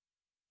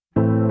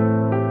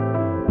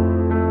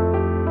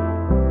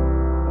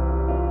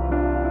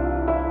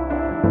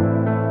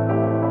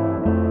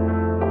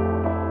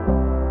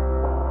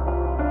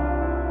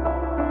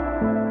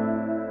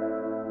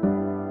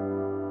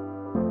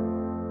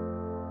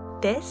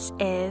This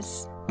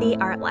is The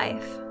Art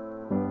Life.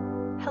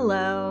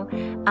 Hello,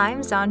 I'm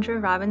Zandra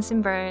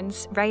Robinson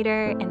Burns,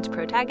 writer and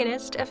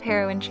protagonist of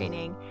Heroine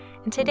Training,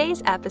 and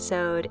today's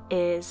episode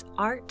is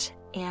Art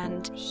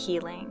and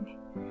Healing.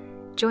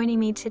 Joining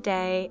me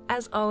today,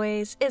 as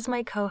always, is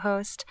my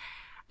co-host,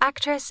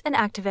 actress and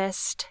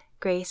activist,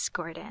 Grace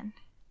Gordon.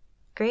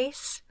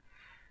 Grace,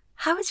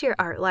 how is your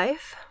art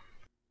life?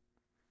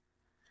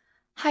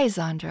 Hi,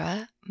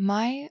 Zandra.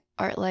 My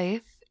art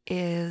life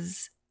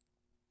is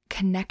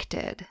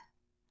connected.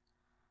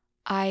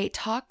 I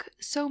talk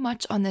so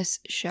much on this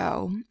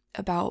show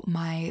about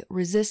my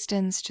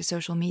resistance to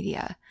social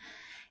media,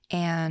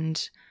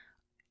 and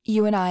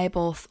you and I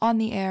both on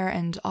the air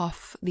and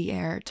off the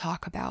air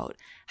talk about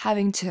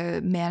having to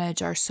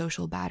manage our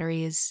social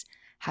batteries,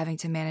 having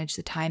to manage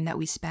the time that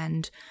we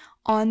spend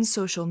on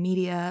social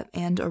media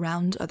and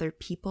around other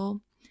people.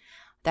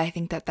 I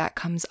think that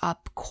comes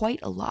up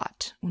quite a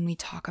lot when we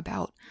talk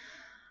about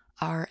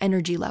our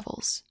energy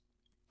levels.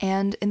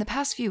 And in the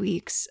past few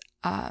weeks,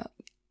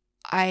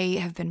 I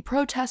have been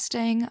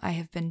protesting. I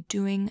have been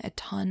doing a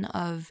ton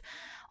of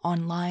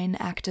online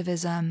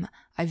activism.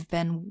 I've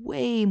been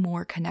way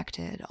more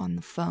connected on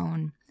the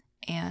phone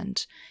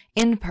and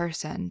in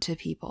person to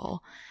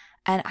people.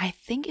 And I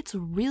think it's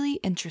really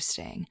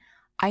interesting.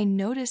 I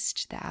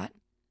noticed that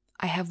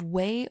I have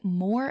way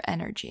more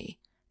energy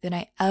than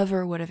I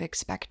ever would have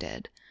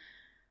expected.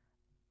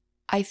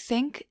 I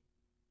think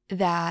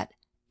that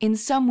in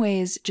some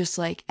ways, just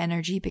like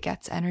energy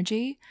begets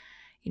energy,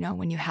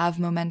 when you have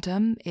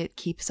momentum, it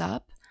keeps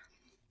up.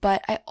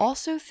 But I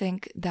also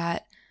think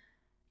that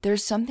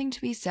there's something to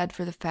be said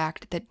for the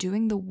fact that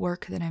doing the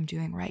work that I'm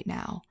doing right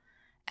now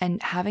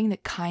and having the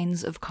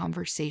kinds of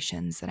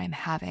conversations that I'm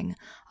having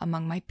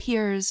among my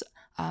peers,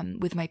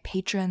 with my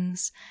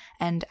patrons,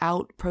 and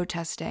out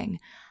protesting,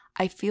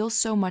 I feel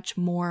so much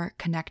more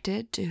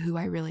connected to who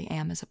I really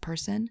am as a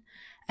person.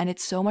 And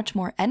it's so much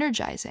more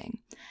energizing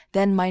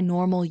than my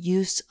normal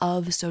use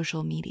of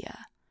social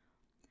media.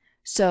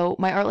 So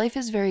my art life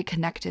is very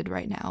connected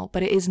right now,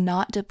 but it is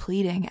not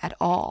depleting at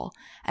all.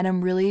 And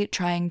I'm really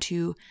trying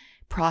to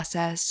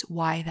process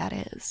why that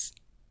is.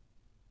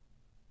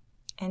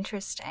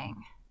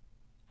 Interesting.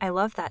 I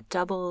love that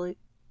double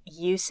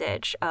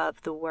usage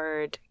of the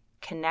word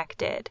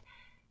connected,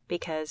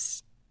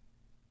 because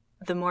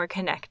the more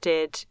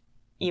connected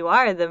you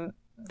are,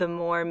 the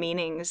more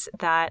meanings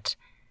that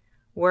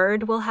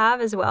word will have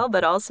as well,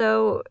 but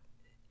also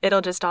it'll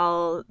just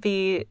all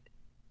be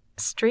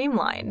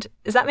streamlined.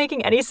 Is that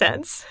making any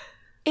sense?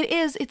 It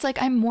is. It's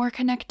like I'm more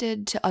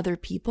connected to other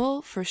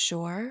people for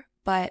sure,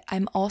 but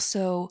I'm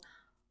also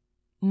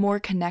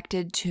more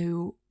connected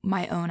to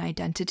my own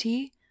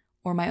identity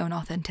or my own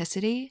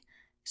authenticity.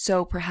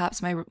 So perhaps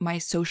my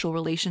social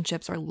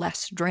relationships are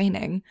less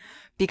draining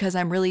because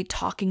I'm really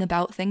talking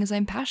about things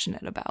I'm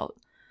passionate about.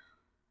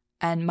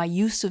 And my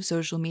use of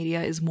social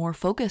media is more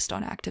focused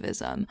on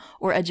activism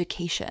or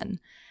education.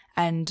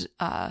 And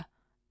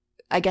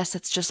I guess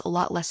it's just a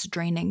lot less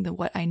draining than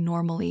what I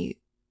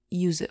normally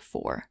use it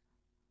for.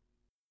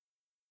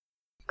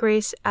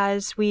 Grace,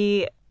 as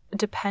we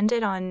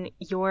depended on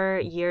your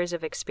years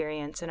of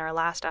experience in our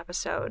last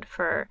episode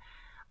for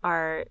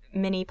our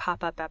mini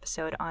pop-up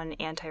episode on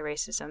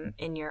anti-racism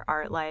in your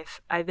art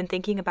life, I've been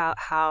thinking about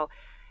how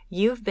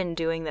you've been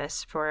doing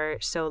this for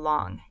so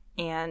long.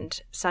 And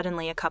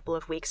suddenly, a couple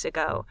of weeks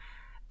ago,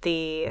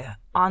 the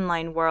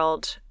online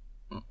world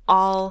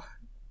all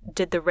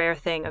did the rare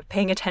thing of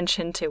paying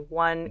attention to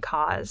one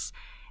cause.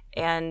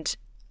 And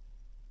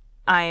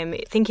I'm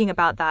thinking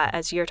about that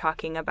as you're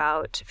talking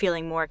about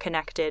feeling more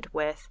connected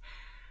with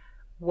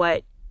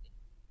what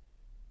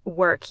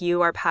work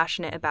you are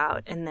passionate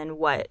about and then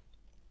what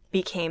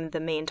became the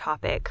main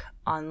topic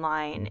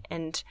online.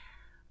 And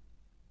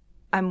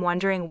I'm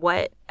wondering,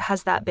 what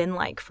has that been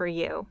like for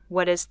you?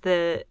 What is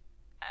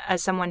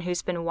as someone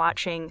who's been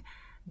watching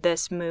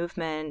this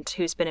movement,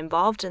 who's been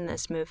involved in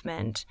this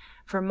movement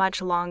for much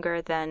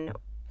longer than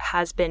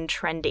has been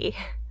trendy.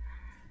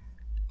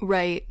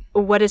 Right.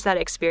 What has that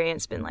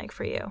experience been like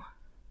for you?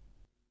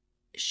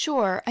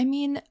 Sure. I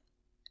mean,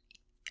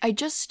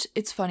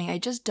 it's funny, I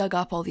just dug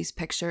up all these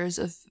pictures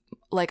of,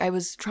 I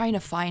was trying to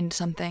find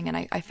something and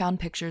I found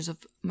pictures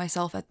of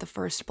myself at the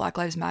first Black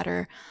Lives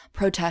Matter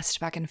protest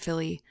back in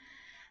Philly.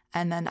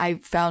 And then I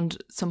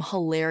found some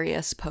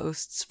hilarious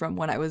posts from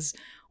when I was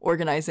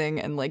organizing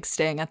and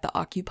staying at the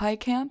Occupy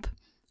camp.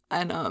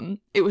 And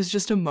it was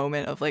just a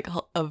moment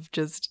of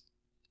just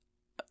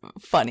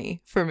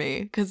funny for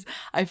me, because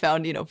I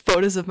found,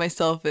 photos of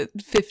myself at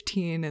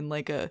 15 and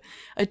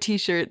a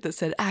t-shirt that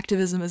said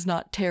activism is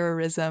not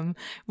terrorism,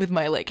 with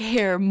my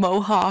hair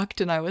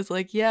mohawked, and I was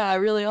like, yeah, I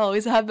really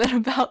always have been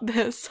about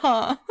this,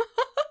 huh?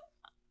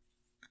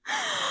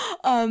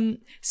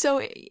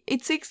 So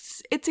it's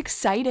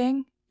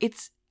exciting.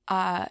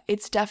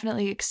 It's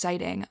definitely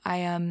exciting.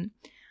 I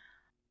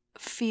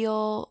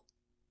feel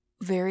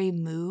very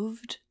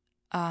moved.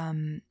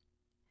 And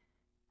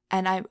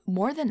I,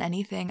 more than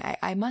anything,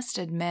 I must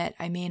admit,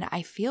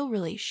 I feel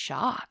really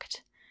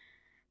shocked,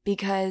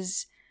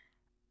 because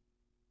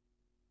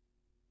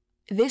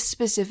this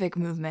specific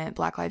movement,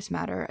 Black Lives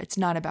Matter, it's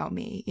not about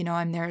me. You know,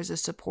 I'm there as a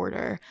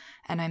supporter,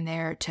 and I'm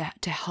there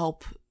to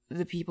help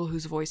the people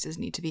whose voices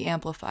need to be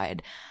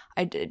amplified.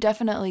 I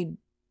definitely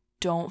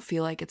don't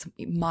feel like it's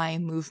my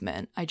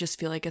movement. I just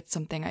feel like it's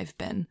something I've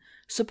been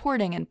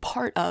supporting and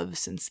part of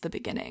since the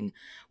beginning,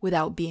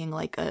 without being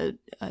like a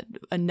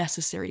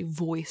necessary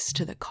voice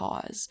to the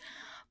cause.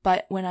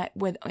 But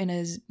in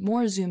a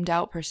more zoomed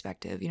out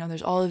perspective, you know,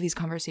 there's all of these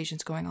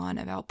conversations going on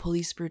about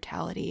police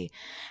brutality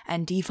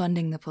and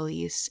defunding the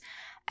police.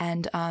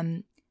 And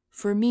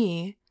for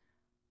me,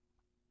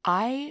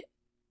 I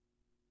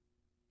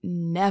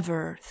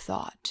never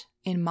thought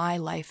in my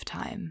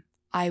lifetime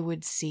I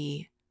would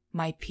see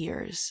my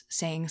peers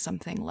saying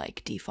something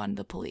like defund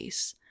the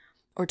police,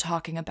 or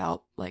talking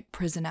about like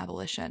prison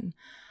abolition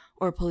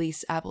or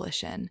police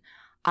abolition.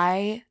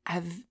 I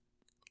have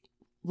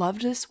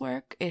loved this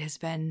work. It has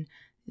been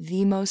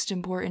the most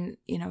important,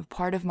 you know,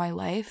 part of my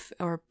life,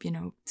 or, you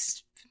know,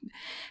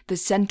 the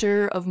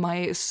center of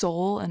my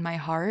soul and my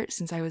heart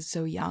since I was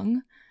so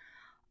young.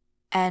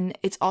 And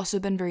it's also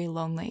been very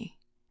lonely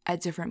at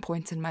different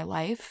points in my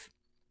life,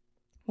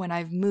 when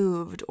I've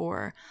moved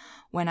or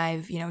when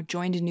I've, you know,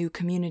 joined a new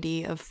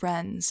community of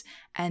friends,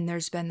 and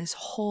there's been this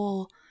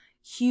whole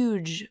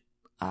huge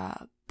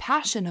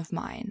passion of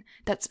mine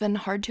that's been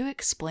hard to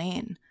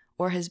explain,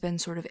 or has been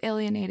sort of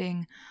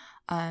alienating,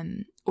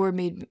 or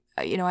made,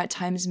 you know, at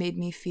times made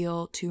me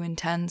feel too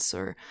intense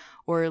or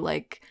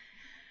like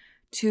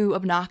too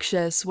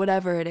obnoxious,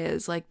 whatever it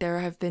is. Like, there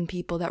have been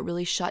people that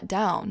really shut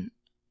down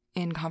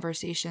in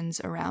conversations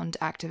around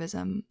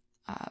activism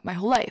my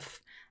whole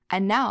life.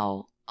 And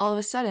now, all of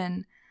a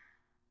sudden,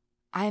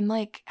 I'm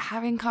like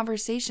having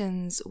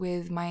conversations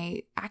with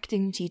my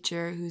acting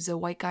teacher, who's a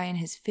white guy in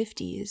his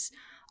 50s,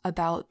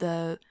 about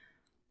the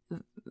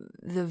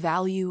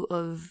value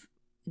of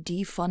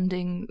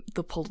defunding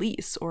the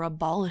police or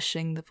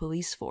abolishing the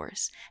police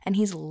force. And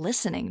he's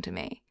listening to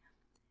me.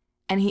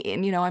 And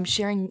you know, I'm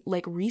sharing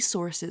like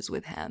resources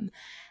with him.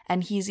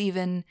 And he's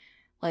even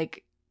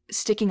like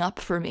sticking up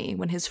for me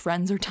when his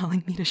friends are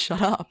telling me to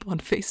shut up on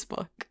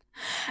Facebook.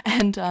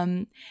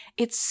 And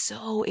it's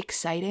so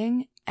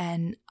exciting,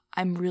 and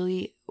I'm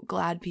really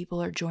glad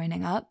people are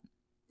joining up.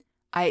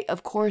 I,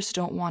 of course,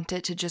 don't want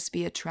it to just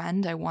be a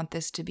trend. I want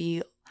this to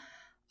be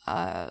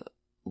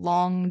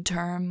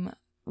long-term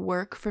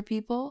work for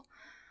people.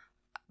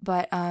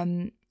 But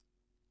I'm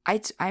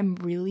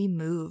really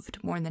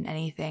moved more than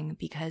anything,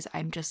 because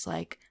I'm just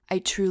like, I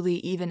truly,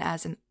 even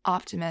as an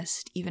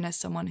optimist, even as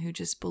someone who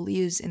just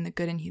believes in the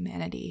good in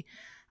humanity,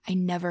 I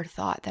never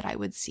thought that I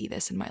would see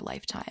this in my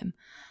lifetime.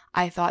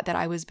 I thought that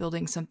I was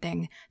building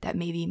something that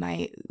maybe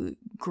my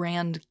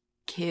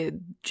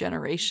grandkid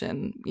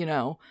generation, you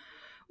know,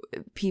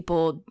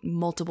 people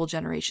multiple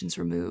generations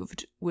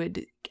removed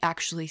would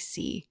actually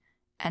see.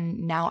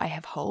 And now I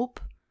have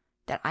hope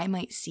that I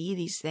might see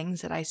these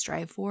things that I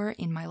strive for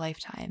in my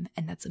lifetime.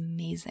 And that's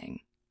amazing.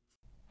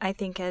 I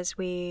think as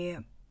we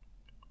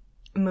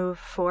move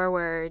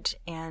forward,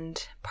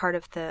 and part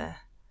of the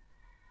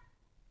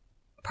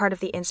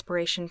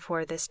inspiration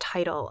for this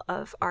title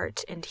of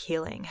Art and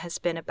Healing has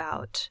been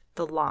about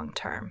the long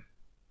term,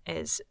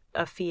 is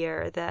a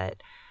fear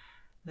that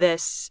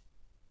this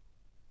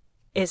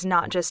is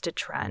not just a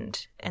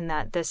trend, and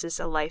that this is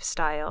a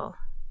lifestyle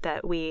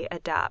that we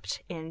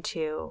adapt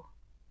into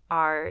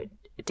our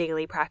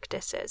daily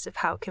practices of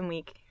how can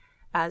we,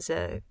 as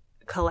a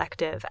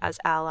collective, as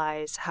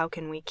allies, how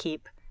can we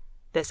keep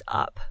this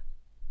up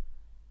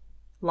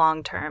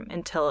long term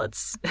until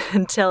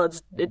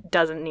it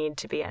doesn't need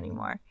to be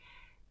anymore,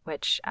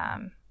 which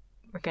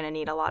we're going to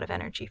need a lot of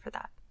energy for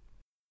that.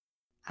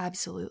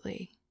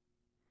 Absolutely.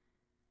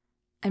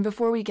 And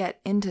before we get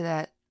into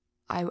that,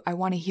 I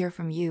want to hear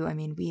from you. I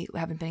mean, we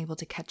haven't been able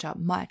to catch up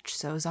much.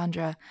 So,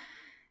 Zandra,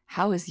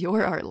 how is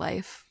your art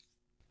life?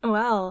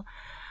 Well,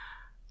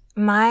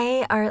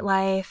 my art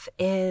life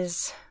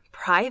is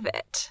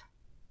private.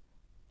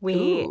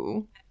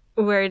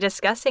 We're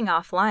discussing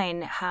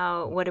offline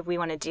what do we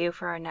want to do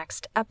for our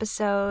next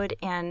episode,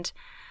 and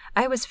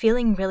I was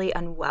feeling really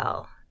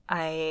unwell.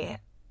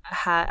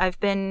 I've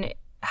been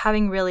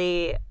having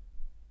really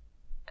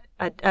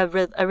a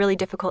really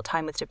difficult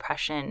time with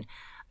depression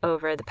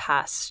over the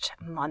past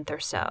month or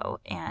so,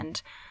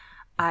 and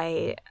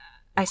I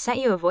sent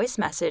you a voice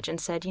message and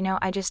said, you know,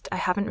 I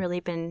haven't really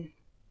been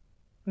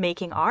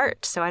making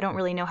art, so I don't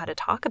really know how to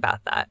talk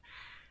about that.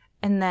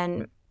 And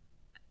then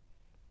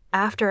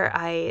after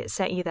I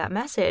sent you that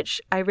message,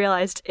 I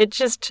realized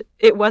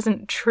it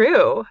wasn't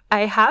true.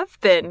 I have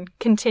been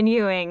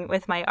continuing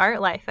with my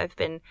art life. I've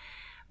been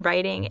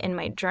writing in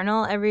my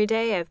journal every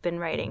day. I've been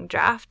writing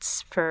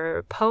drafts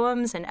for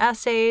poems and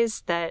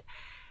essays that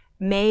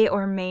may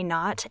or may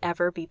not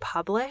ever be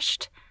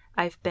published.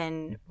 I've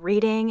been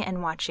reading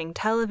and watching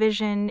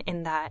television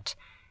in that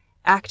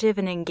active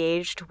and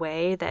engaged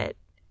way that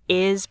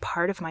is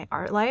part of my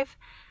art life.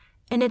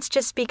 And it's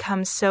just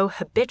become so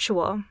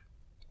habitual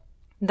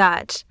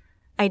that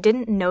I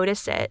didn't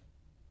notice it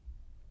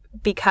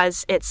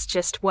because it's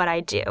just what I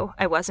do.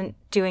 I wasn't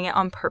doing it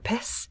on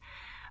purpose,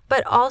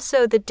 But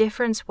also the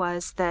difference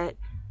was that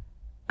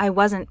I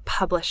wasn't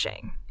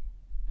publishing.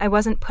 I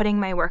wasn't putting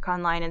my work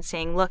online and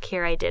saying, look,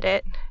 here, I did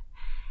it.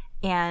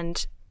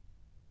 And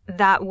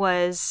that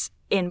was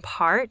in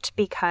part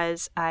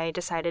because I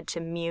decided to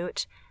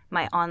mute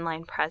my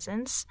online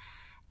presence.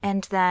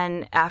 And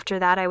then after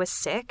that, I was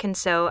sick. And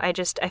so I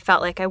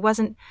felt like I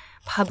wasn't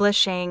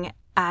publishing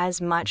as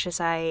much as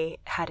I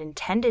had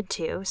intended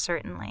to,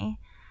 certainly.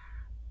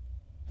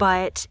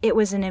 But it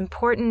was an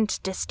important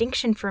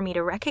distinction for me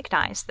to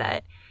recognize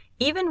that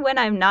even when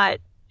I'm not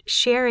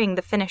sharing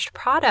the finished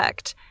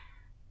product,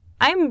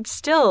 I'm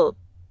still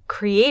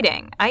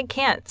creating. I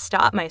can't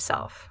stop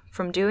myself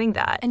from doing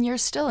that. And you're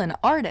still an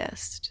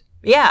artist.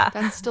 Yeah.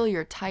 That's still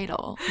your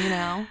title, you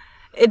know?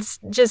 It's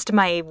just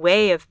my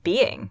way of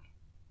being.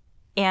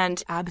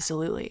 And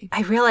absolutely,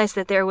 I realized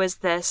that there was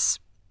this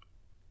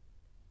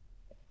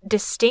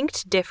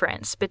distinct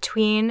difference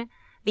between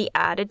the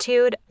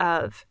attitude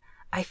of,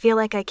 I feel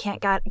like I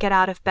can't get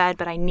out of bed,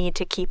 but I need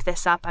to keep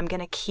this up. I'm going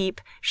to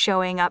keep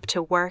showing up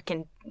to work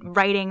and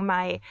writing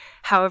my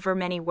however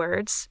many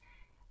words.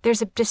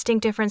 There's a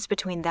distinct difference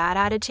between that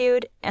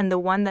attitude and the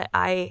one that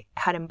I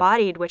had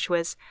embodied, which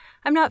was,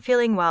 I'm not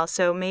feeling well,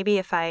 so maybe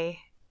if I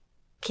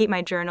keep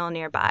my journal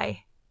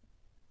nearby,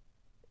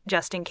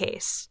 just in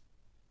case,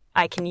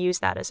 I can use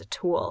that as a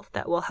tool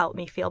that will help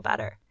me feel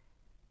better.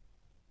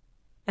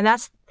 And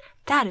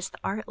that is the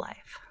art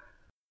life.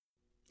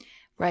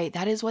 Right.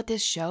 That is what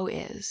this show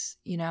is.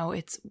 You know,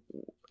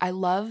 I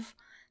love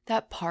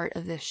that part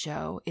of this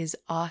show is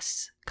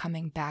us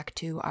coming back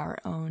to our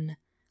own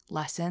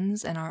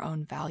lessons and our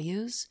own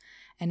values.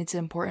 And it's an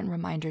important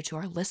reminder to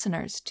our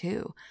listeners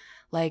too.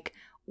 Like,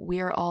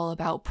 we're all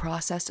about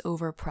process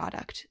over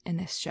product in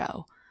this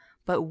show,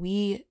 but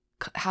we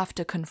have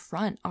to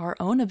confront our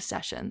own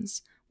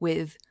obsessions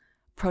with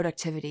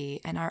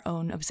productivity and our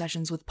own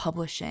obsessions with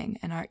publishing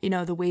and our,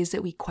 the ways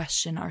that we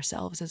question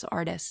ourselves as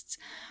artists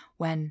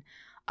when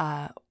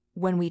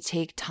we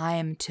take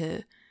time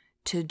to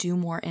do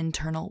more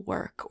internal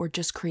work or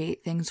just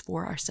create things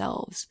for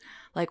ourselves.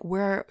 Like,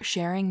 we're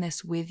sharing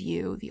this with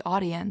you, the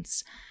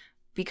audience,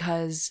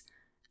 because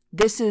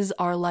this is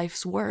our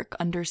life's work,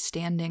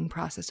 understanding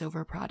process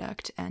over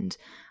product and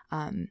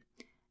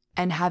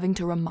having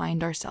to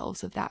remind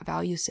ourselves of that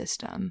value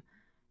system.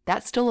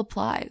 That still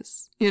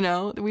applies,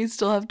 we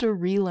still have to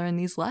relearn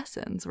these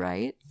lessons,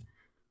 right?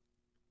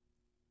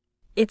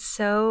 It's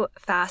so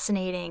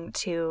fascinating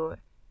to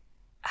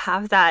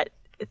have that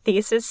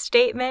thesis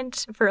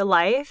statement for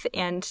life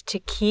and to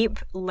keep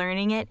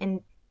learning it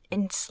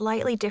in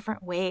slightly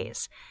different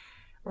ways.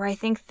 Where I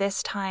think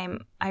this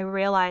time I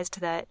realized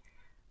that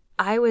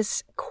I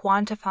was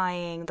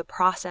quantifying the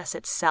process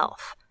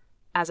itself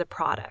as a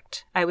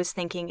product. I was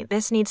thinking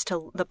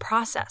the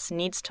process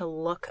needs to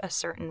look a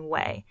certain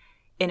way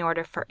in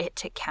order for it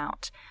to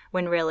count.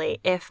 When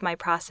really, if my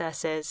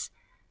process is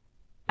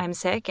I'm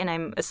sick and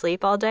I'm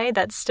asleep all day,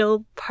 that's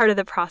still part of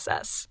the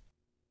process.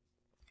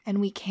 And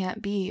we can't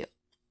be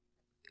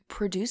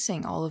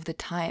producing all of the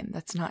time.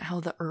 That's not how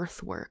the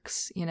earth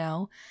works,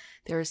 There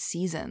are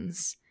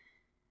seasons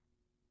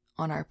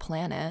on our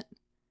planet,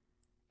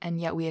 and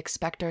yet we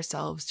expect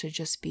ourselves to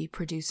just be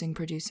producing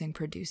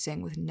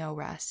with no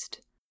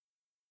rest.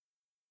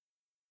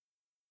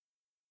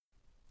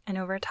 And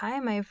over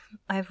time,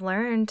 I've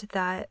learned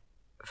that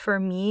for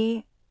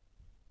me,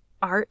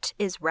 art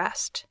is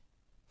rest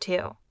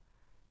too,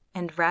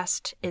 and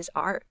rest is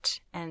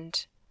art.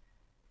 And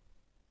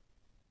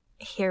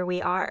here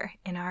we are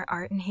in our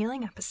art and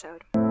healing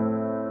episode.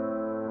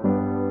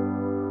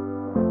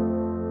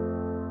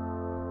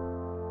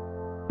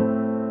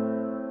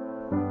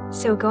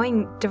 So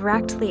going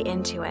directly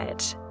into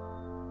it,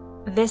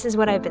 this is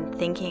what I've been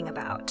thinking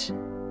about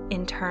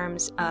in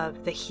terms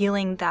of the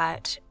healing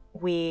that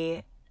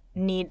we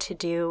need to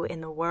do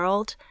in the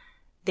world,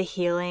 the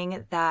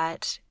healing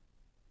that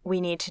we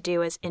need to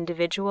do as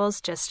individuals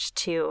just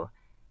to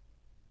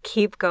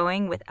keep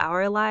going with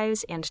our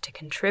lives and to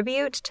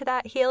contribute to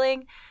that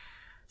healing.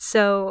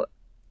 So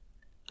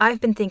I've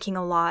been thinking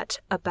a lot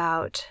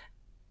about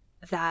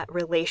that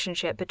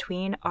relationship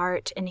between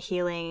art and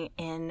healing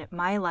in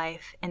my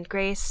life. And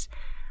Grace,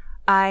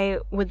 I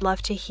would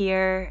love to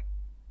hear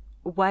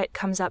what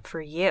comes up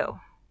for you.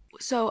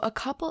 So a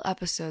couple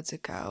episodes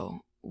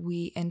ago,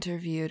 I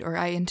interviewed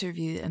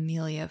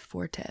Amelia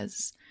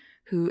Fortes,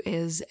 who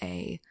is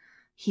a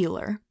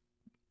healer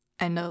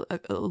and a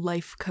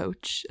life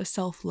coach, a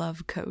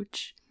self-love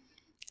coach.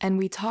 And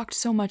we talked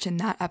so much in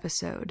that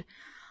episode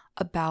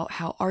about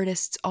how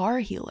artists are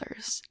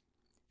healers.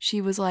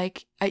 She was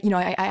like, I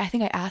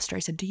think I asked her,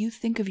 I said, do you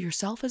think of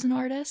yourself as an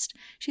artist?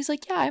 She's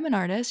like, yeah, I'm an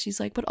artist. She's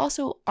like, but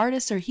also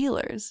artists are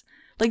healers.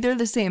 Like, they're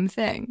the same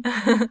thing.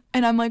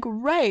 And I'm like,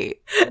 right.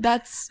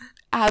 That's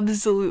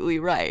absolutely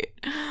right.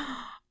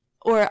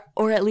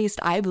 Or at least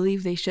I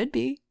believe they should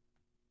be.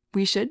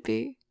 We should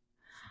be.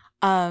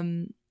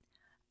 And,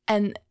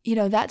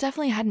 that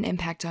definitely had an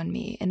impact on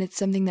me. And it's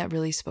something that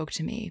really spoke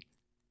to me.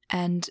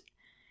 And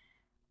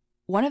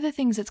one of the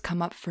things that's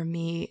come up for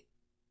me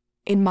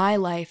in my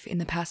life in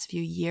the past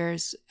few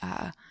years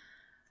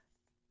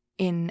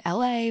in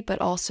LA, but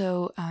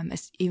also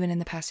even in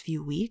the past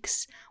few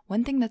weeks,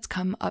 one thing that's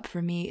come up for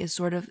me is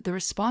sort of the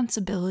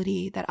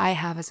responsibility that I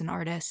have as an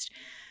artist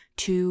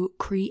to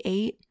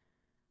create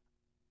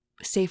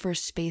safer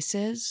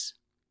spaces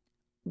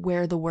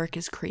where the work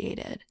is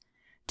created,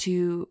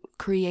 to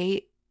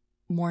create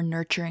more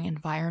nurturing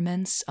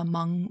environments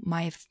among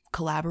my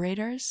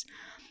collaborators.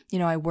 You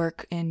know, I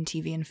work in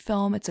TV and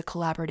film. It's a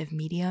collaborative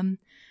medium.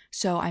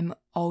 So I'm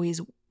always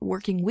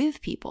working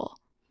with people.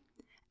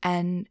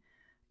 And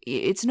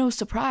it's no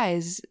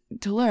surprise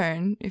to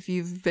learn, if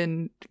you've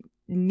been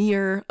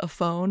near a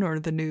phone or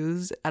the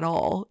news at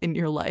all in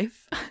your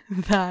life,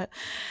 that,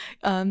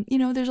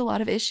 there's a lot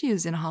of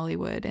issues in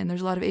Hollywood, and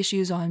there's a lot of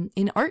issues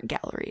in art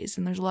galleries,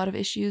 and there's a lot of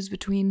issues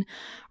between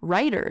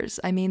writers.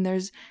 I mean,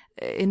 there's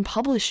in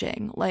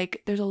publishing,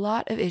 like there's a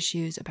lot of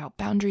issues about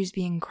boundaries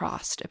being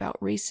crossed,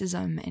 about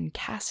racism in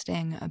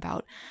casting,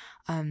 about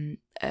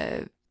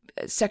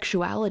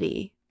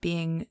sexuality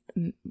being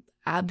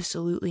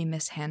absolutely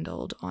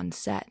mishandled on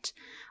set,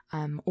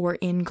 or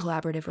in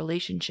collaborative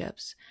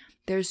relationships.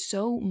 There's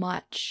so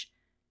much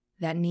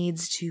that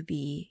needs to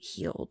be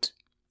healed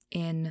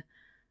in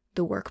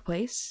the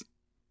workplace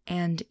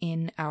and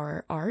in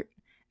our art.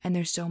 And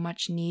there's so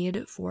much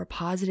need for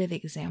positive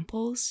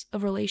examples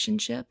of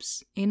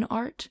relationships in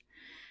art,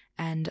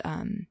 and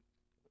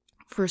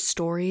for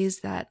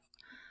stories that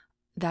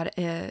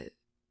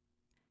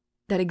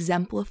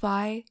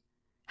exemplify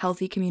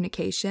healthy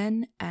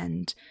communication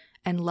and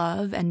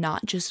love, and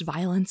not just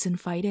violence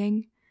and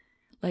fighting.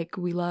 Like,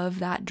 we love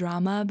that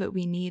drama, but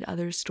we need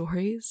other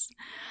stories.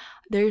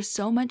 There's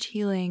so much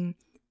healing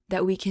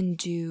that we can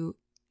do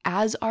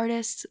as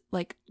artists,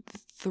 like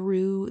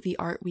through the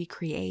art we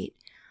create,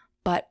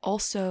 but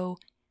also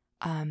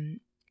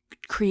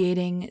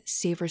creating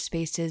safer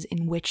spaces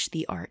in which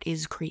the art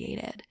is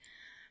created.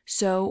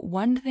 So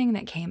one thing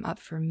that came up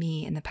for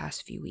me in the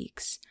past few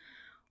weeks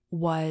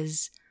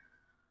was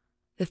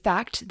the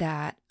fact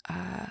that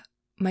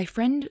my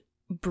friend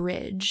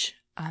Bridge,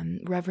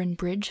 Reverend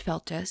Bridge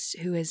Feltus,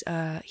 who is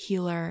a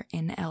healer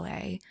in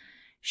LA,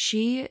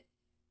 she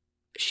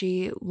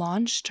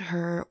launched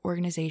her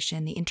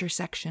organization, The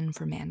Intersection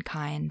for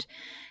Mankind,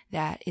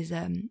 that is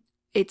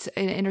it's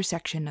an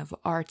intersection of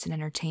arts and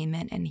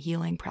entertainment and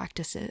healing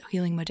practices,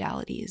 healing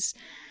modalities,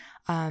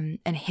 and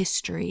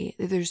history.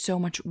 There's so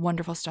much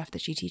wonderful stuff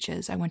that she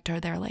teaches. I went to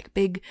their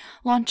big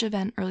launch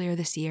event earlier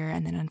this year,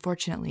 and then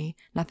unfortunately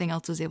nothing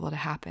else was able to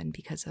happen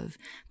because of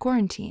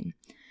quarantine.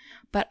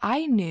 But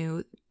I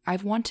knew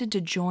I've wanted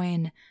to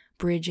join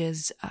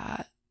Bridge's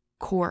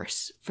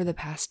course for the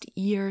past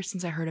year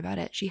since I heard about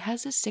it. She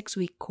has a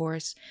 6-week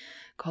course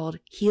called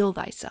Heal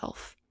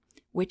Thyself,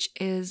 which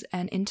is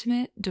an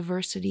intimate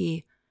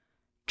diversity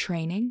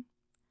training,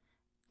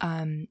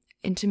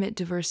 intimate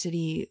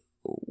diversity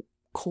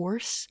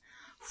course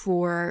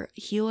for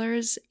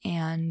healers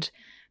and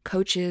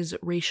coaches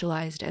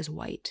racialized as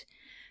white.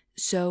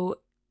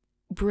 So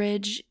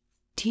Bridge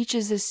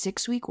teaches this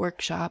 6-week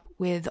workshop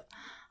with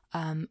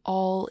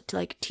all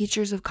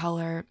teachers of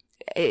color.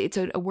 It's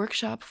a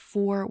workshop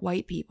for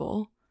white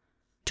people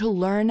to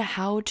learn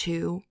how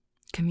to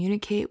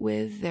communicate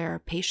with their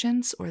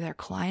patients or their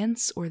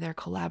clients or their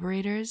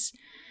collaborators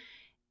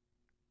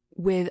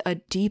with a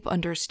deep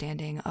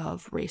understanding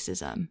of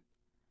racism,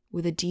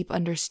 with a deep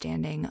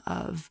understanding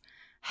of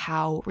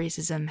how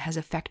racism has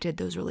affected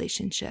those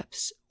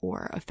relationships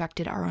or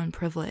affected our own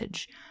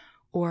privilege,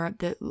 or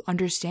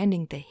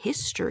understanding the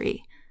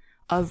history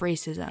of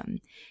racism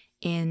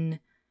in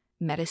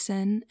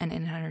medicine and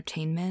in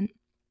entertainment.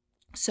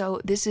 So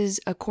this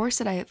is a course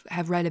that I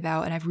have read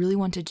about and I've really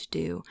wanted to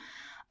do.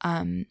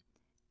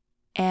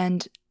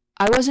 And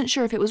I wasn't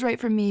sure if it was right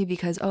for me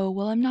because,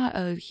 I'm not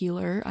a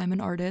healer, I'm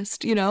an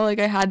artist,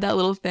 I had that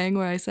little thing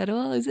where I said,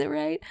 well, is it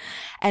right?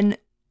 And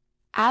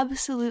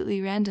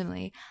absolutely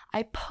randomly,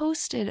 I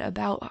posted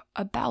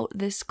about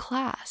this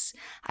class.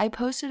 I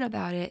posted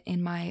about it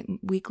in my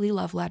weekly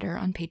love letter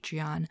on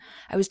Patreon.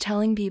 I was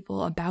telling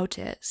people about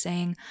it,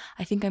 saying,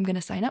 I think I'm going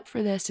to sign up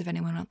for this if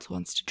anyone else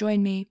wants to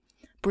join me.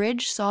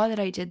 Bridge saw that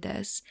I did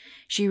this.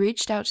 She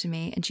reached out to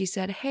me and she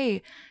said,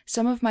 hey,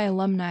 some of my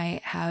alumni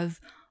have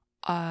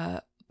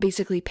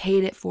basically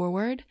paid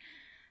forward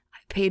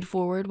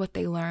what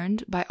they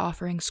learned by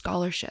offering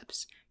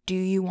scholarships. Do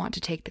you want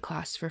to take the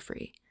class for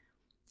free?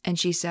 And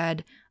she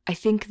said, I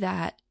think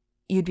that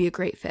you'd be a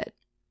great fit.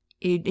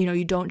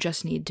 You don't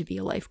just need to be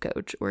a life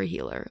coach or a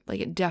healer.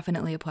 It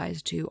definitely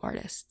applies to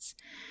artists.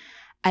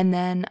 And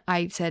then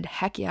I said,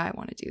 heck yeah, I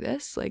want to do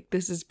this.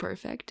 This is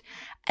perfect.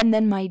 And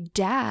then my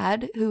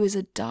dad, who is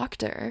a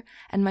doctor,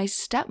 and my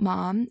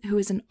stepmom, who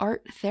is an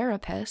art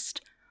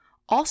therapist,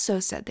 also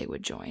said they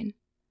would join.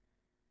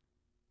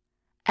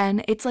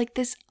 And it's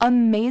this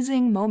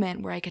amazing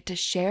moment where I get to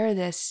share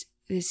this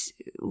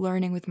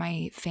learning with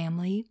my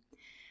family,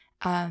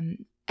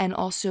 and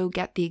also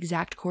get the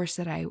exact course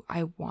that I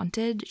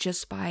wanted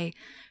just by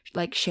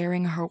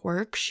sharing her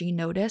work. She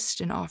noticed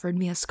and offered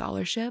me a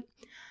scholarship.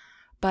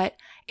 But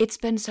it's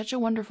been such a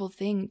wonderful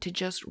thing to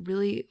just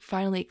really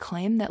finally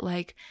claim that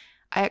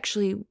I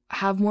actually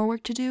have more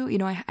work to do.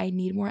 I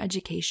need more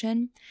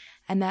education,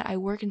 and that I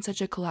work in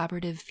such a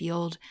collaborative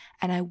field,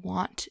 and I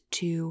want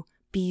to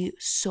be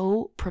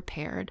so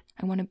prepared.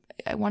 I want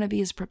to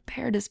be as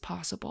prepared as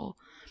possible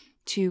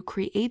to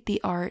create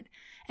the art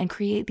and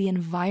create the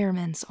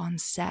environments on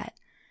set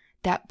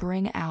that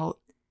bring out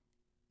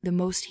the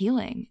most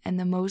healing and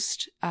the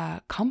most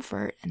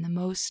comfort and the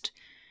most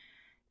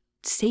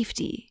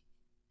safety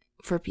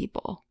for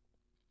people.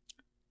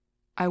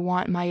 I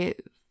want my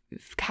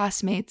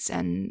castmates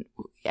and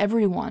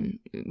everyone,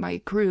 my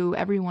crew,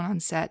 everyone on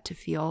set to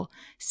feel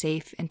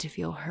safe and to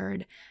feel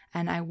heard.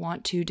 And I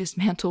want to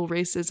dismantle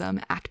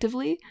racism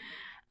actively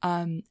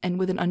and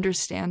with an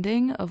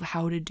understanding of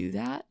how to do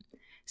that.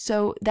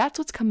 So that's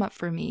what's come up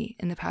for me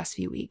in the past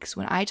few weeks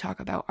when I talk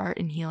about art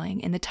and healing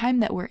in the time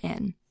that we're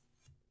in.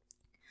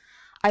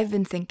 I've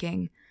been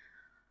thinking,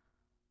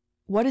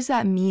 what does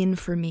that mean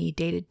for me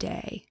day to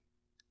day?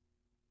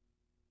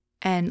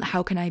 And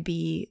how can I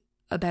be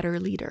a better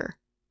leader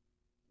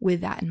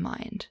with that in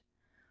mind?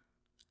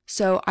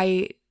 So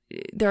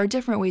there are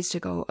different ways to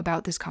go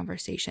about this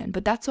conversation,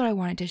 but that's what I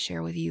wanted to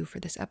share with you for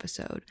this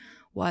episode.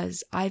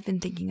 Was I've been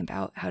thinking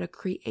about how to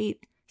create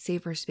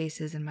safer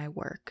spaces in my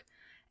work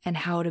and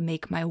how to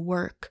make my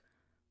work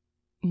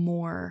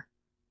more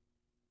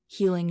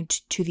healing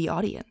to the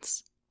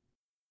audience.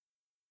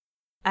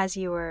 As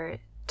you were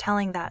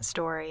telling that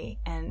story,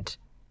 and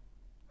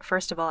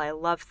first of all, I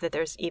love that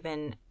there's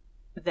even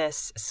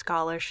this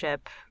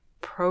scholarship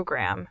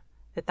program,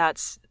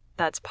 that's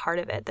part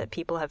of it, that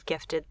people have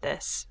gifted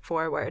this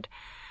forward.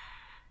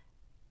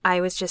 I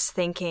was just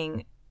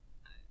thinking,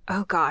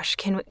 oh gosh,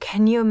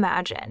 can you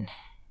imagine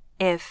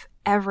if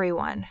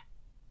everyone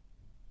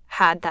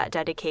had that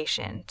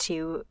dedication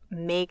to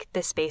make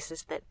the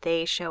spaces that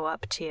they show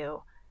up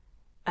to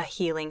a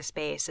healing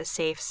space, a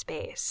safe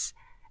space,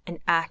 an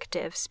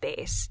active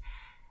space.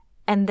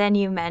 And then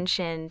you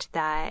mentioned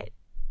that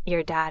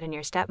your dad and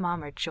your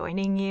stepmom are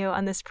joining you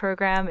on this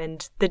program,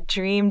 and the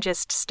dream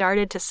just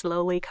started to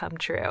slowly come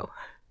true.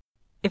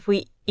 If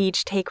we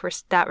each take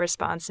that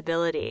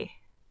responsibility.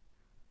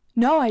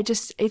 No,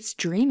 it's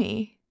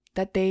dreamy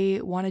that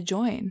they want to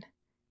join.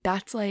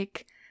 That's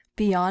like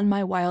beyond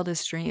my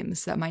wildest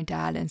dreams that my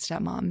dad and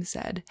stepmom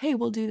said, hey,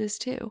 we'll do this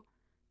too.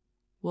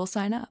 We'll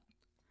sign up.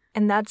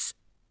 And that's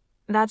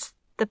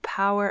the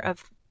power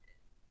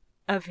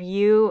of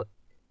you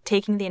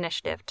taking the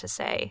initiative to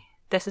say,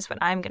 this is what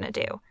I'm going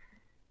to do,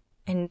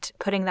 and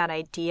putting that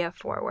idea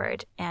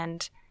forward.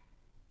 And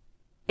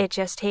it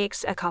just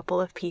takes a couple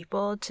of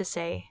people to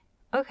say,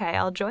 okay,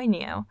 I'll join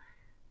you.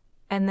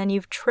 And then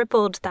you've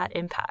tripled that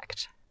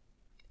impact.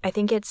 I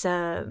think it's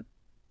a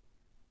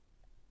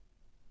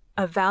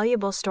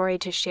valuable story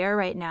to share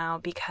right now,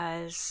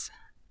 because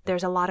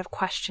there's a lot of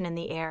question in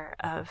the air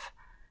of,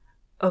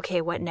 okay,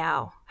 what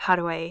now? How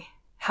do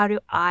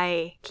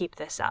I keep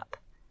this up?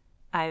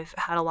 I've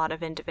had a lot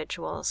of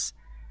individuals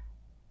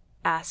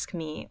ask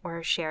me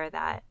or share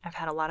that. I've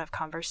had a lot of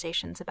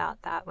conversations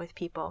about that with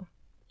people.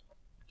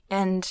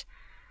 And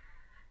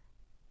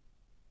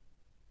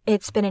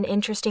it's been an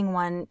interesting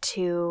one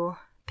to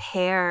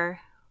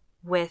pair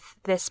with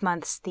this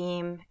month's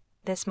theme,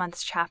 this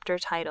month's chapter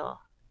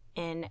title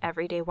in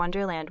Everyday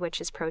Wonderland,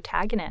 which is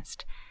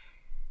protagonist.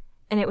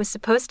 And it was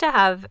supposed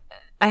to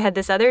I had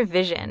this other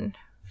vision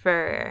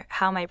for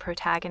how my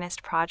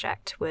protagonist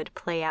project would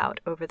play out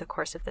over the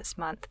course of this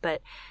month,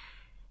 but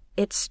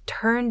it's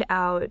turned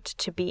out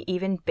to be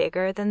even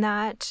bigger than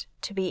that,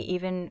 to be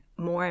even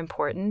more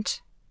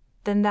important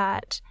than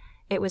that.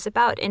 It was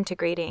about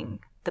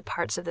integrating the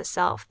parts of the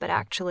self, but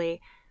actually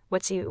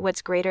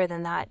what's greater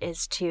than that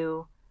is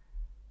to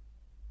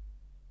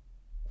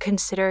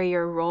consider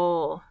your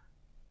role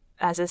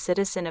as a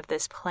citizen of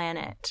this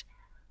planet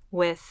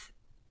with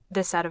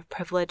the set of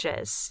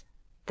privileges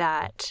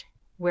that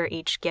we're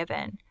each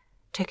given,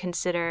 to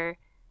consider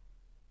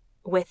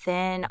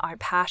within our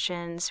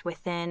passions,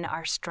 within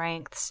our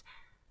strengths,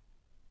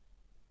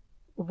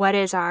 what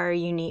is our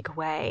unique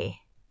way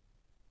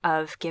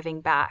of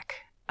giving back,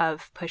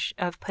 of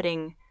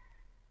putting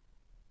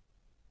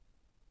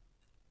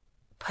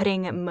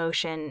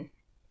emotion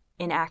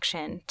in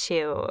action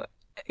to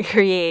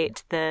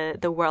create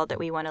the world that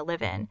we want to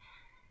live in.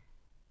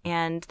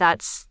 And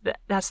that's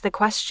the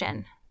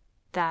question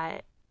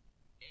that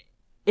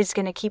is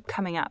going to keep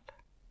coming up.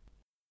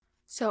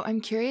 So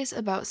I'm curious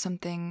about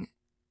something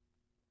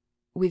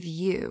with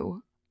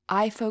you.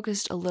 I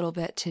focused a little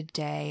bit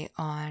today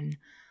on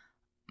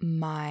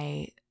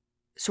my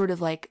sort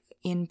of like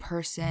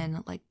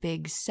in-person, like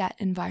big set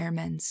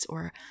environments,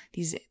 or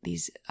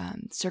these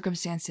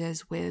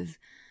circumstances with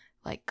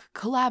like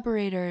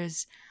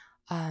collaborators.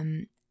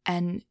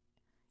 And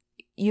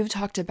you've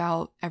talked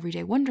about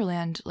Everyday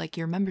Wonderland, like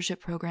your membership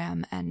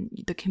program and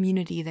the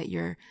community that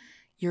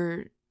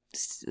you're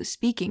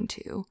speaking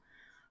to.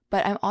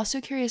 But I'm also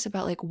curious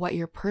about like what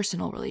your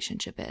personal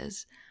relationship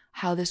is,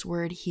 how this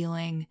word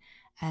healing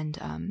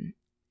and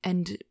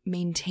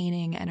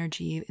maintaining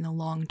energy in the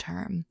long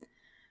term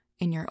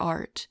in your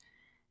art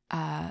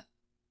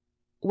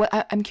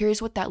I'm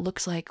curious what that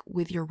looks like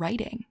with your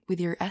writing, with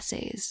your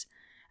essays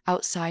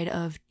outside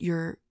of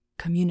your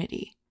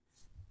community.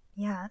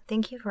 Yeah,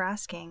 thank you for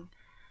asking.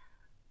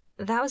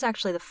 That was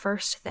actually the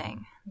first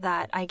thing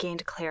that I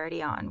gained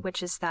clarity on,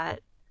 which is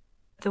that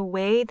the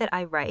way that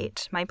I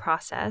write, my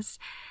process,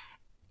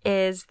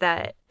 is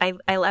that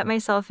I let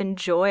myself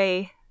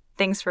enjoy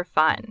things for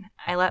fun.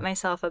 I let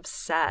myself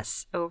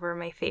obsess over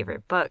my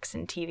favorite books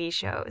and TV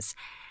shows.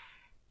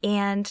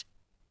 And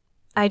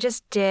I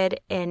just did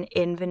an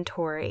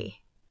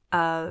inventory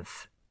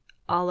of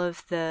all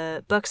of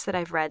the books that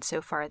I've read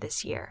so far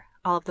this year,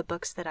 all of the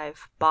books that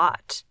I've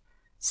bought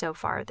so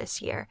far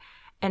this year,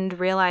 and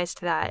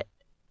realized that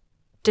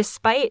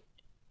despite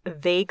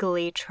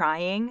vaguely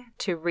trying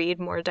to read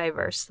more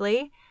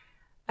diversely,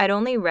 I'd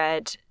only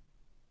read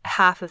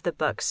half of the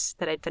books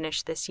that I'd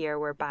finished this year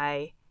were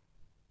by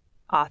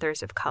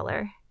authors of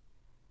color.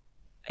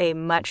 A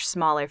much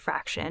smaller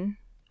fraction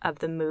of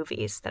the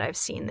movies that I've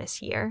seen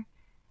this year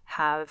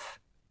have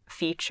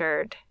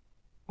featured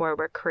or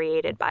were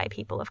created by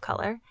people of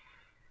color.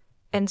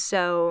 And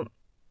so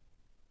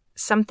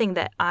something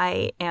that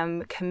I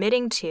am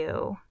committing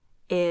to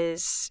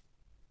is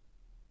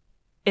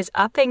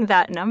upping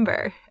that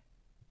number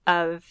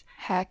of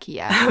heck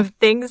yeah of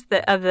things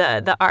that of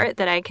the art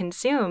that I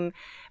consume,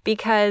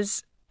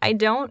 because I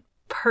don't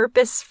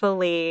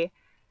purposefully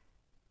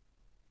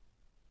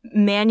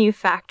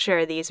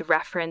manufacture these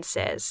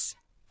references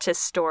to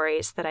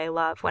stories that I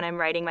love when I'm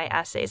writing my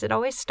essays. It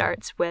always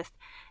starts with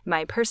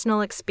my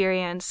personal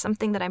experience,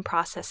 something that I'm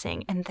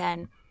processing, and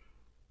then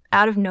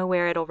out of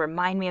nowhere it'll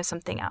remind me of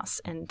something else,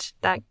 and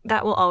that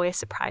will always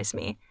surprise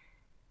me.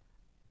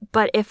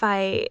 But if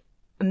I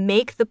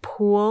make the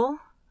pool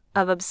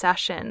of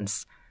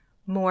obsessions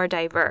more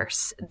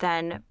diverse,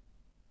 then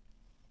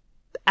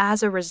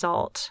as a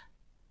result,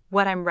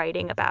 what I'm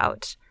writing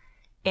about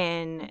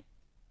in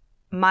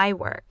my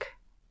work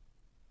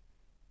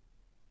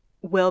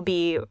will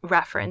be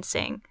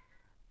referencing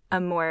a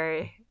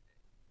more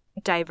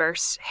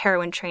diverse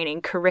heroine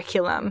training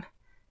curriculum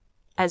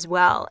as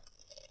well.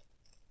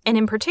 And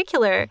in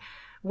particular,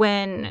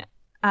 when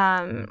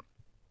I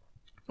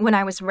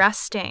was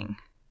resting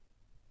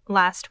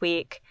last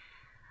week,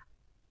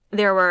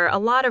 there were a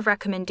lot of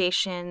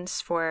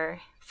recommendations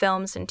for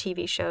films and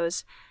TV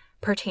shows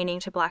pertaining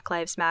to Black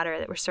Lives Matter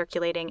that were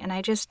circulating, and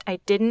I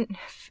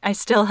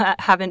still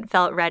haven't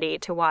felt ready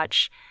to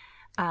watch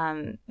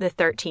the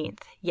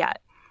 13th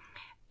yet.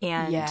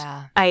 And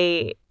yeah.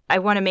 I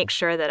want to make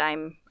sure that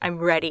I'm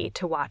ready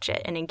to watch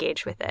it and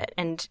engage with it.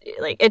 And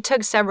it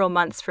took several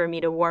months for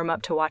me to warm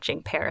up to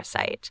watching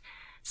Parasite.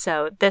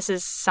 So this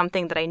is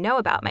something that I know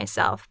about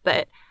myself.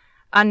 But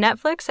on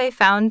Netflix, I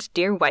found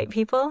Dear White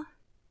People,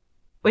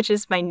 which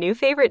is my new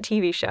favorite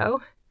TV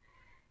show.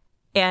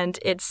 And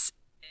it's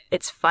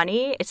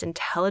funny, it's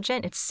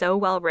intelligent, it's so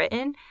well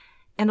written,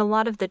 and a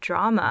lot of the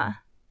drama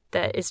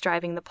that is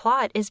driving the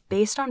plot is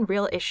based on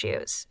real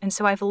issues. And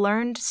so I've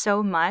learned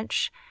so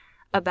much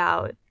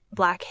about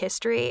Black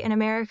history in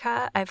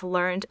America. I've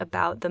learned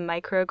about the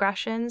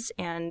microaggressions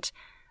and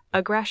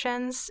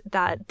aggressions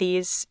that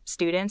these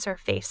students are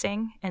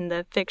facing in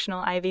the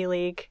fictional Ivy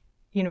League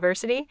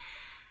university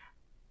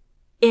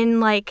in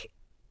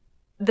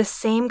the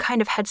same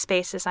kind of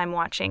headspace as I'm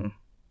watching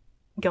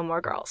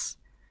Gilmore Girls.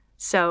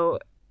 So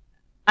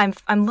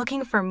I'm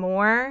looking for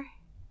more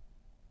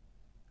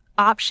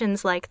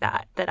options like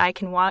that I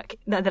can watch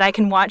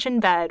in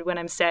bed when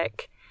I'm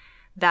sick,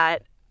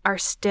 that are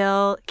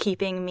still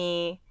keeping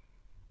me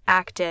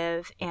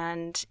active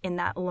and in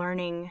that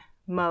learning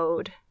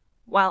mode,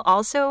 while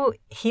also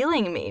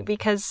healing me,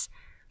 because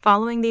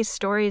following these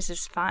stories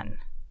is fun.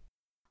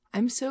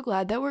 I'm so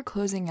glad that we're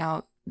closing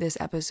out this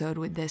episode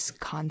with this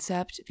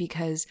concept,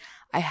 because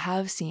I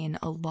have seen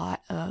a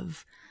lot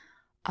of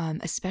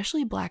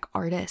especially Black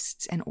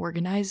artists and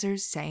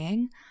organizers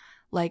saying,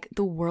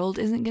 the world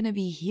isn't going to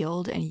be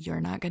healed and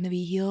you're not going to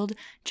be healed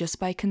just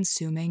by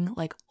consuming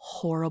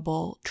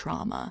horrible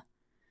trauma,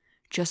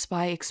 just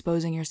by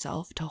exposing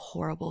yourself to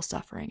horrible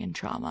suffering and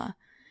trauma.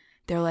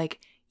 They're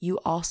you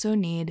also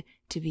need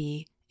to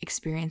be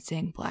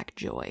experiencing Black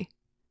joy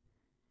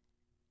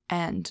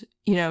and,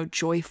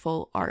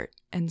 joyful art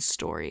and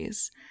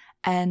stories.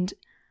 And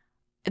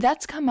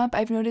that's come up,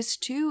 I've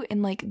noticed too,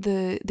 in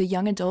the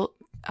young adult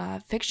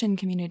fiction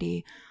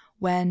community,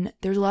 when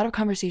there's a lot of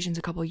conversations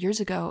a couple years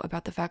ago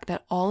about the fact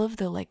that all of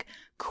the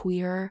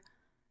queer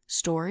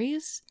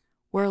stories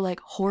were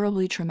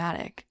horribly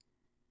traumatic.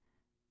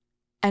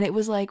 And it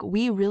was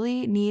we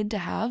really need to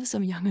have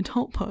some young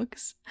adult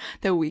books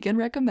that we can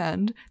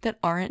recommend that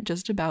aren't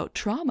just about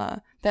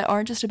trauma, that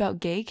aren't just about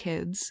gay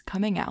kids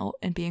coming out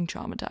and being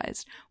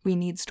traumatized. We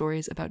need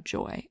stories about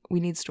joy. We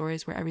need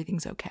stories where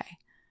everything's okay,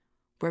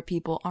 where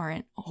people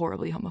aren't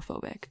horribly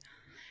homophobic.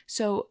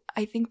 So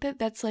I think that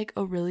that's a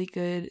really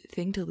good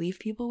thing to leave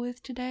people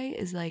with today,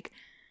 is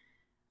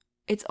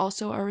it's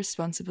also our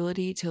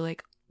responsibility to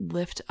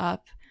lift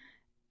up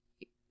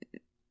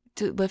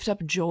to lift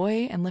up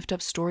joy and lift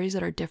up stories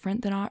that are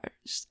different than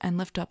ours, and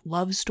lift up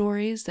love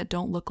stories that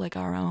don't look like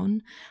our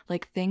own,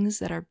 like things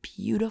that are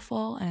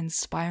beautiful and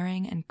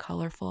inspiring and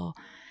colorful,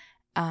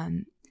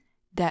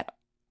 that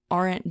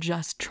aren't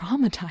just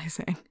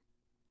traumatizing.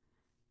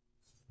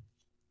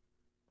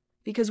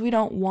 Because we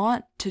don't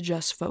want to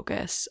just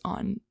focus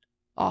on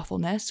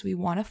awfulness. We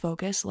want to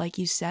focus, like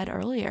you said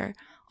earlier,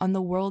 on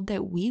the world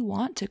that we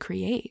want to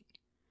create.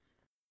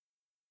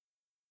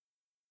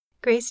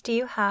 Grace, do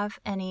you have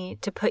any,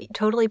 to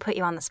totally put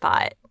you on the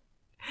spot,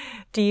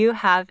 do you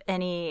have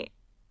any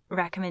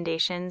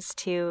recommendations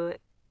to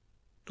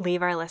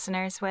leave our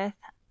listeners with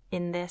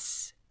in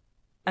this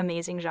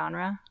amazing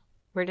genre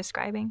we're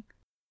describing?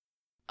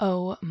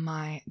 Oh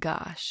my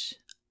gosh.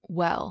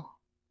 Well,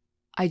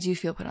 I do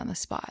feel put on the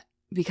spot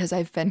because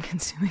I've been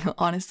consuming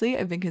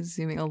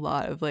a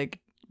lot of like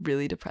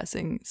really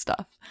depressing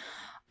stuff.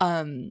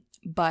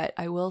 But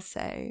I will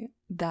say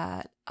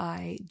that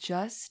I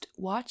just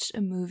watched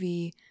a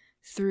movie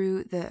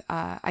through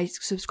I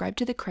subscribed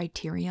to the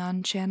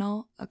Criterion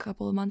channel a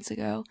couple of months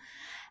ago,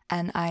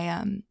 and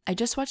I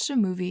just watched a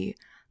movie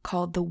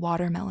called The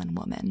Watermelon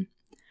Woman,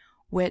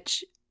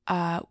 which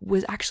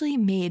was actually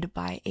made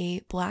by a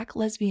Black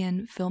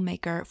lesbian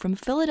filmmaker from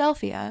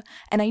Philadelphia,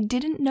 and I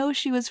didn't know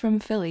she was from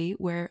Philly,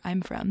 where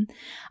I'm from.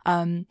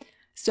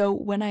 So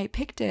when I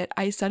picked it,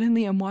 I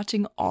suddenly am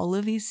watching all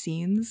of these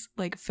scenes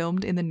like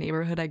filmed in the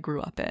neighborhood I grew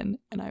up in,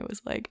 and I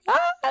was like,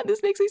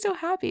 this makes me so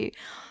happy.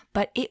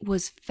 But it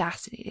was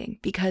fascinating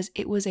because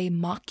it was a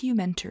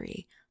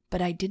mockumentary,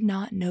 but I did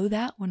not know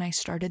that when I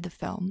started the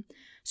film.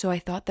 So I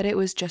thought that it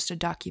was just a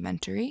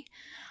documentary.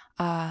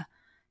 But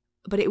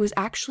it was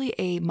actually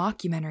a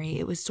mockumentary.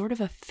 It was sort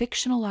of a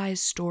fictionalized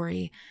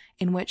story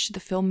in which the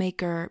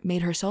filmmaker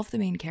made herself the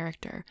main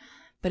character.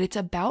 But it's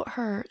about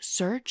her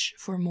search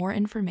for more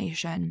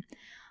information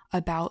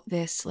about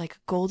this like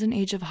golden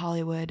age of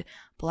Hollywood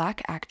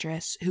Black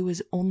actress who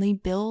was only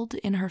billed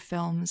in her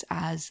films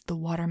as the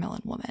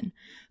Watermelon Woman,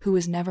 who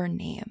was never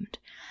named.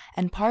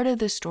 And part of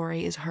the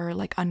story is her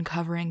like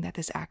uncovering that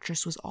this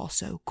actress was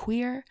also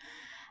queer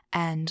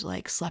and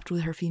like slept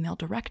with her female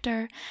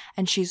director.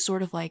 And she's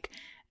sort of like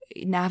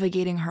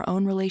navigating her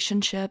own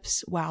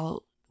relationships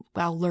while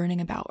learning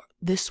about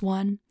this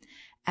one.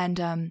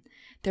 And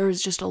there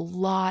was just a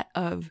lot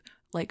of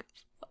like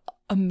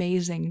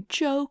amazing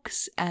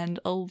jokes and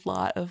a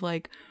lot of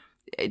like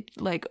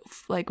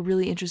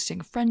really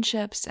interesting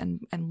friendships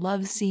and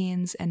love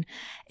scenes, and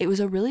it was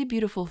a really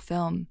beautiful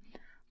film.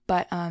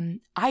 But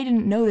I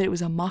didn't know that it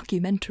was a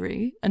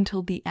mockumentary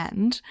until the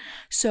end.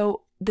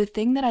 So the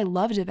thing that I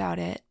loved about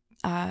it,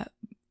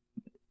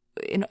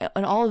 in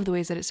all of the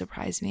ways that it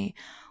surprised me,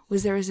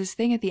 was there was this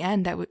thing at the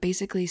end that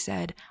basically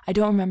said, I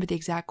don't remember the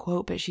exact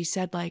quote, but she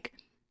said like,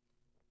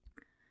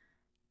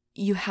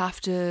 you have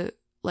to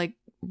like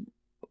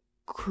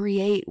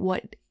create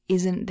what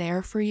isn't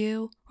there for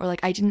you, or like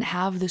I didn't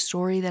have the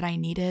story that I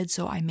needed,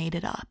 so I made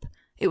it up.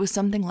 It was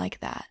something like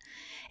that.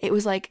 It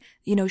was like,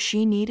 you know,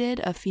 she needed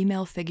a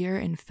female figure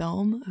in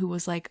film who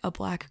was like a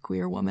Black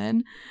queer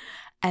woman,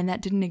 and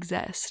that didn't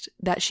exist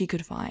that she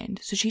could find.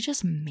 So she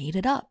just made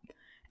it up.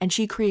 And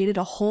she created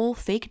a whole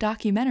fake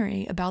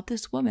documentary about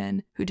this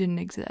woman who didn't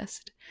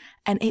exist.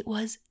 And it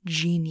was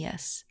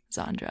genius,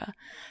 Zandra.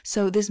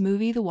 So this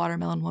movie, The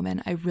Watermelon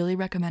Woman, I really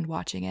recommend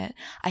watching it.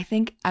 I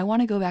think I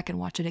want to go back and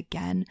watch it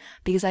again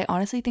because I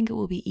honestly think it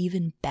will be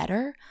even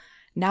better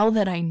now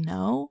that I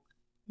know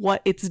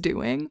what it's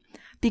doing,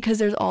 because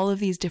there's all of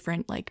these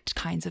different like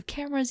kinds of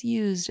cameras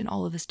used and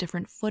all of this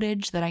different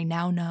footage that I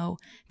now know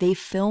they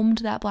filmed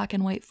that black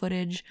and white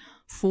footage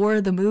for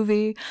the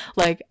movie.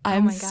 Like,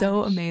 I'm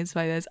so amazed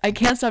by this. I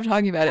can't stop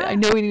talking about it. I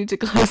know we need to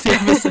close the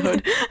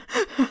episode.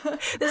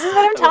 This is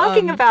what I'm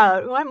talking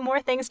about. We want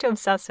more things to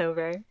obsess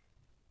over.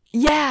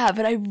 Yeah,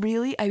 but I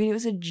mean, it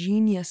was a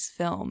genius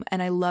film,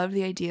 and I love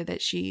the idea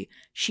that she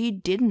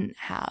didn't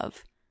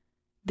have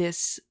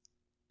this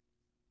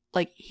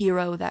like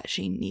hero that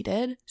she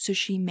needed, so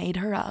she made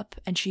her up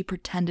and she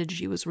pretended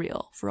she was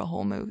real for a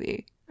whole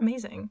movie.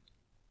 Amazing.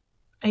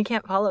 I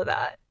can't follow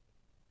that.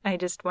 I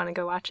just want to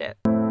go watch it.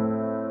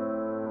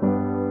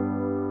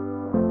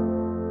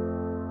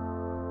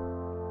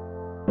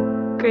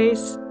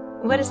 Grace,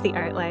 what is the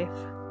art life?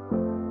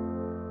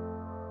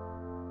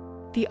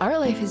 The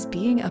art life is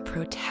being a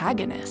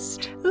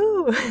protagonist.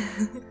 Ooh.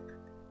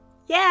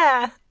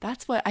 Yeah.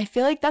 That's what I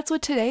feel like, that's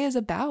what today is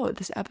about.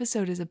 This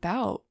episode is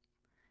about.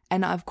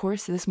 And of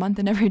course, this month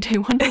in Everyday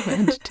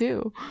Wonderland,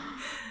 too.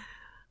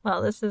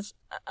 Well, this is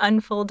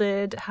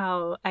unfolded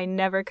how I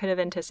never could have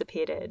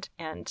anticipated,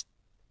 and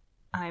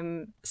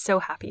I'm so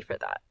happy for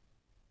that.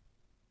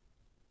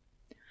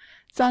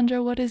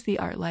 Zandra, what is the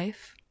art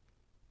life?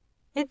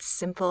 It's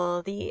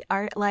simple. The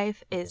art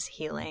life is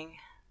healing.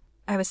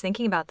 I was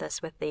thinking about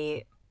this with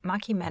the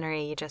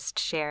mockumentary you just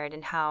shared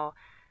and how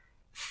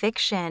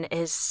fiction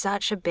is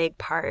such a big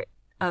part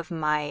of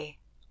my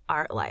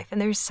art life. And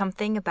there's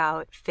something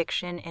about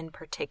fiction in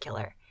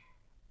particular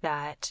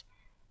that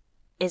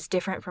is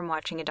different from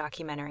watching a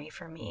documentary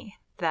for me,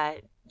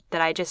 that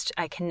that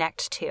I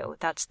connect to.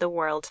 That's the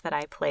world that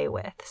I play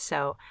with.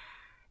 So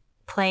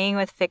playing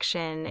with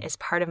fiction is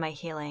part of my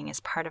healing, is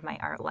part of my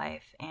art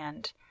life.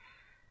 And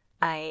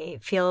I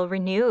feel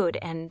renewed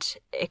and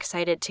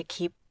excited to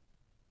keep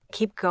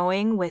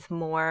going with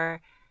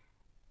more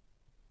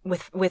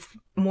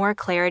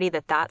clarity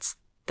that that's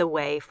the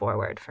way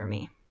forward for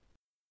me.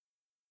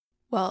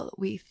 Well,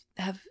 we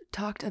have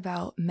talked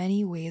about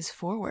many ways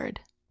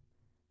forward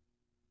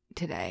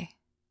today.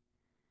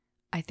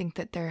 I think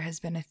that there has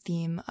been a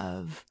theme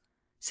of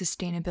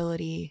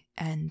sustainability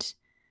and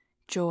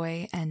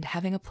joy and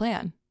having a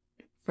plan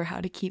for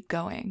how to keep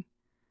going.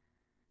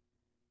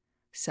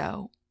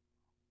 So,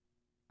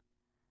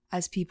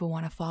 as people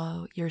want to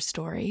follow your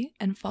story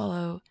and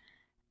follow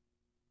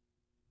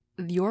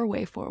your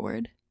way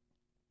forward,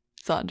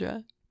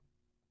 Zandra,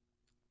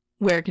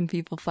 where can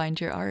people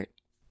find your art?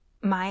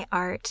 My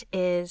art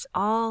is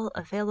all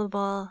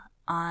available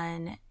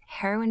on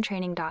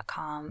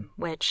heroinetraining.com,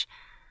 which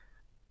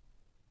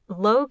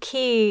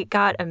low-key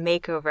got a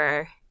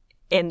makeover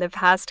in the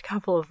past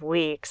couple of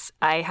weeks.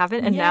 I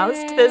haven't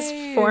announced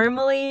this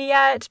formally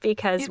yet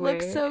because it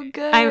looks so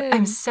good.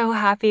 I'm so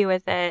happy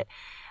with it.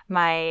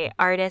 My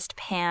artist,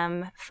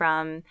 Pam,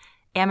 from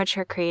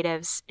Amateur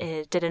Creatives,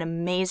 did an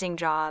amazing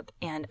job.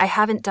 And I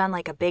haven't done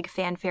like a big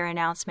fanfare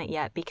announcement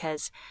yet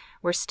because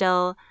we're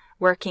still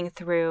working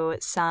through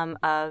some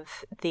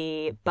of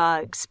the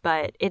bugs,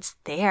 but it's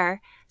there.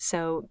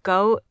 So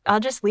I'll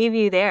just leave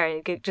you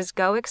there. Just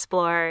go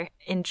explore,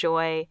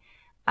 enjoy.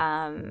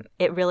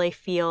 It really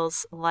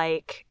feels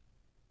like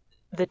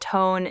the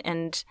tone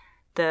and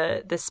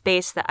the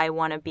space that I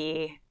want to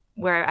be,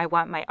 where I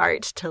want my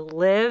art to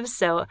live.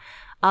 So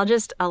I'll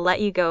let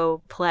you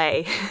go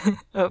play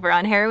over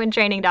on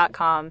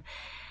heroinetraining.com.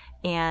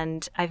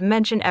 And I've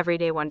mentioned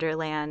Everyday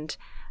Wonderland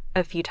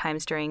a few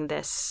times during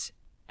this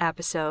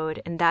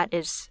episode, and that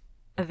is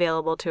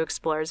available to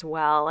explore as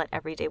well at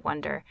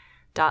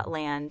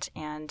everydaywonder.land.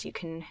 And you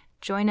can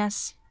join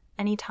us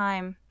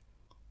anytime.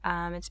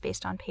 It's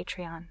based on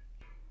Patreon.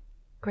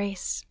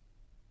 Grace,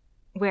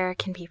 where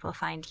can people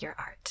find your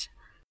art?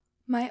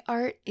 My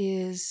art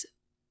is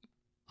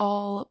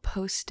all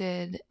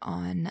posted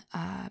on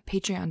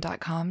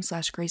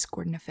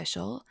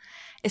patreon.com/GraceGordonOfficial,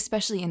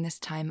 especially in this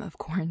time of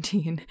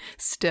quarantine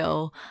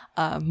still.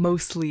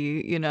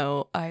 Mostly,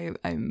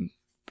 I'm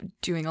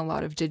doing a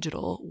lot of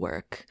digital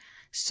work.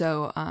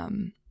 So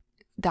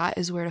that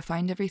is where to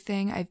find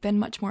everything. I've been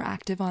much more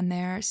active on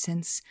there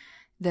since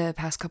the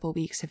past couple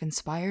weeks have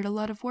inspired a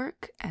lot of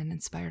work and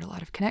inspired a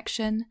lot of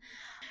connection.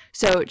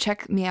 So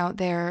check me out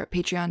there,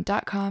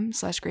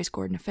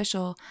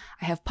 patreon.com/GraceGordonOfficial.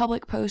 I have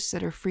public posts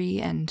that are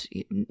free and,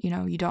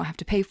 you don't have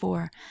to pay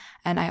for.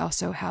 And I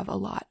also have a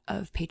lot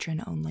of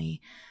patron-only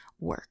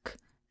work.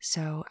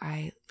 So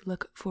I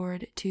look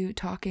forward to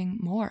talking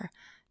more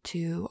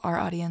to our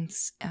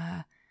audience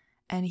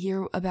and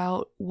hear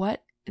about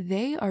what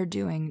they are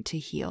doing to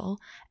heal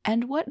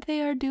and what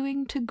they are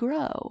doing to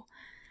grow.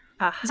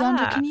 Aha.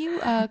 Zandra, can you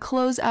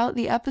close out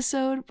the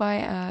episode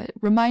by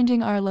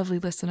reminding our lovely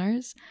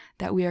listeners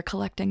that we are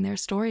collecting their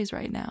stories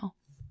right now?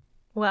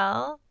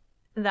 Well,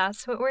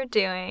 that's what we're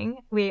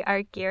doing. We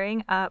are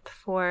gearing up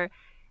for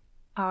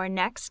our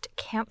next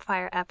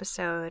campfire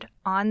episode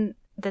on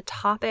the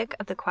topic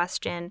of the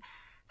question,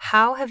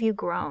 how have you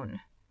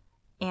grown?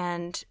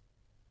 And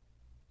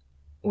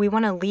we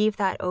want to leave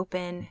that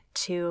open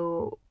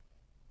to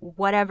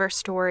whatever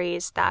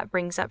stories that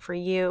brings up for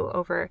you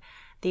over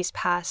these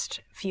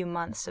past few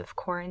months of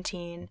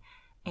quarantine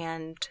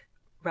and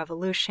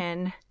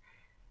revolution.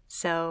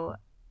 So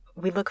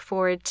we look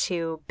forward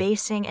to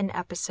basing an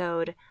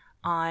episode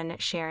on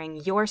sharing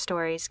your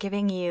stories,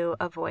 giving you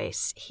a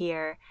voice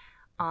here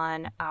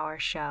on our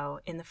show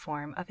in the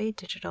form of a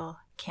digital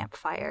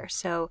campfire.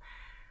 So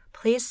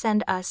please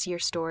send us your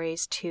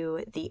stories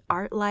to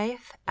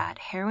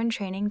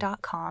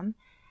theartlife@heroinetraining.com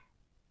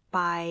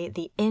by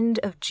the end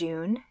of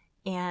June,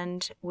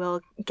 and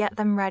we'll get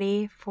them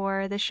ready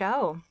for the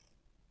show.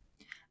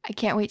 I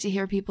can't wait to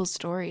hear people's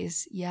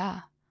stories.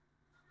 Yeah.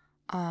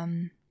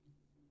 And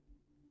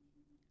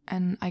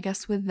I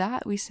guess with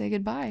that, we say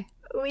goodbye.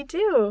 We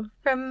do.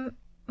 From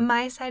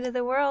my side of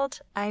the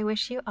world, I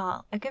wish you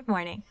all a good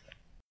morning.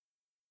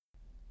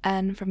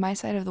 And from my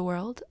side of the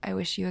world, I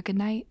wish you a good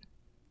night.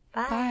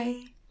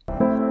 Bye.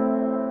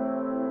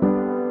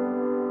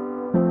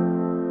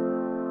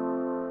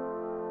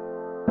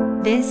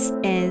 This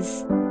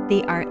is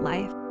The Art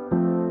Life,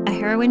 a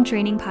heroine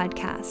training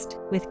podcast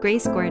with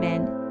Grace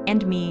Gordon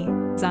and me,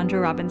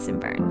 Zandra Robinson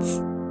Burns.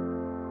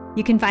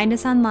 You can find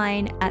us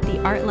online at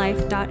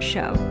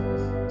theartlife.show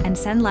and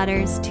send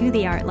letters to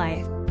The Art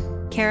Life,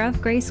 care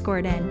of Grace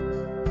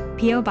Gordon,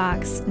 P.O.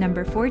 Box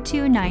number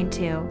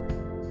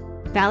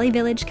 4292, Valley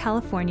Village,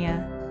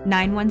 California,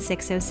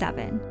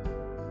 91607,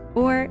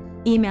 or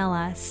email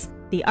us,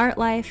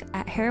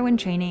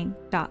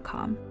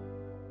 theartlife@heroinetraining.com.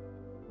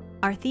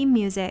 Our theme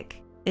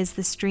music is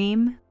The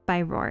Stream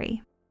by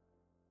Rory.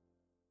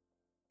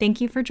 Thank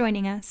you for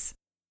joining us.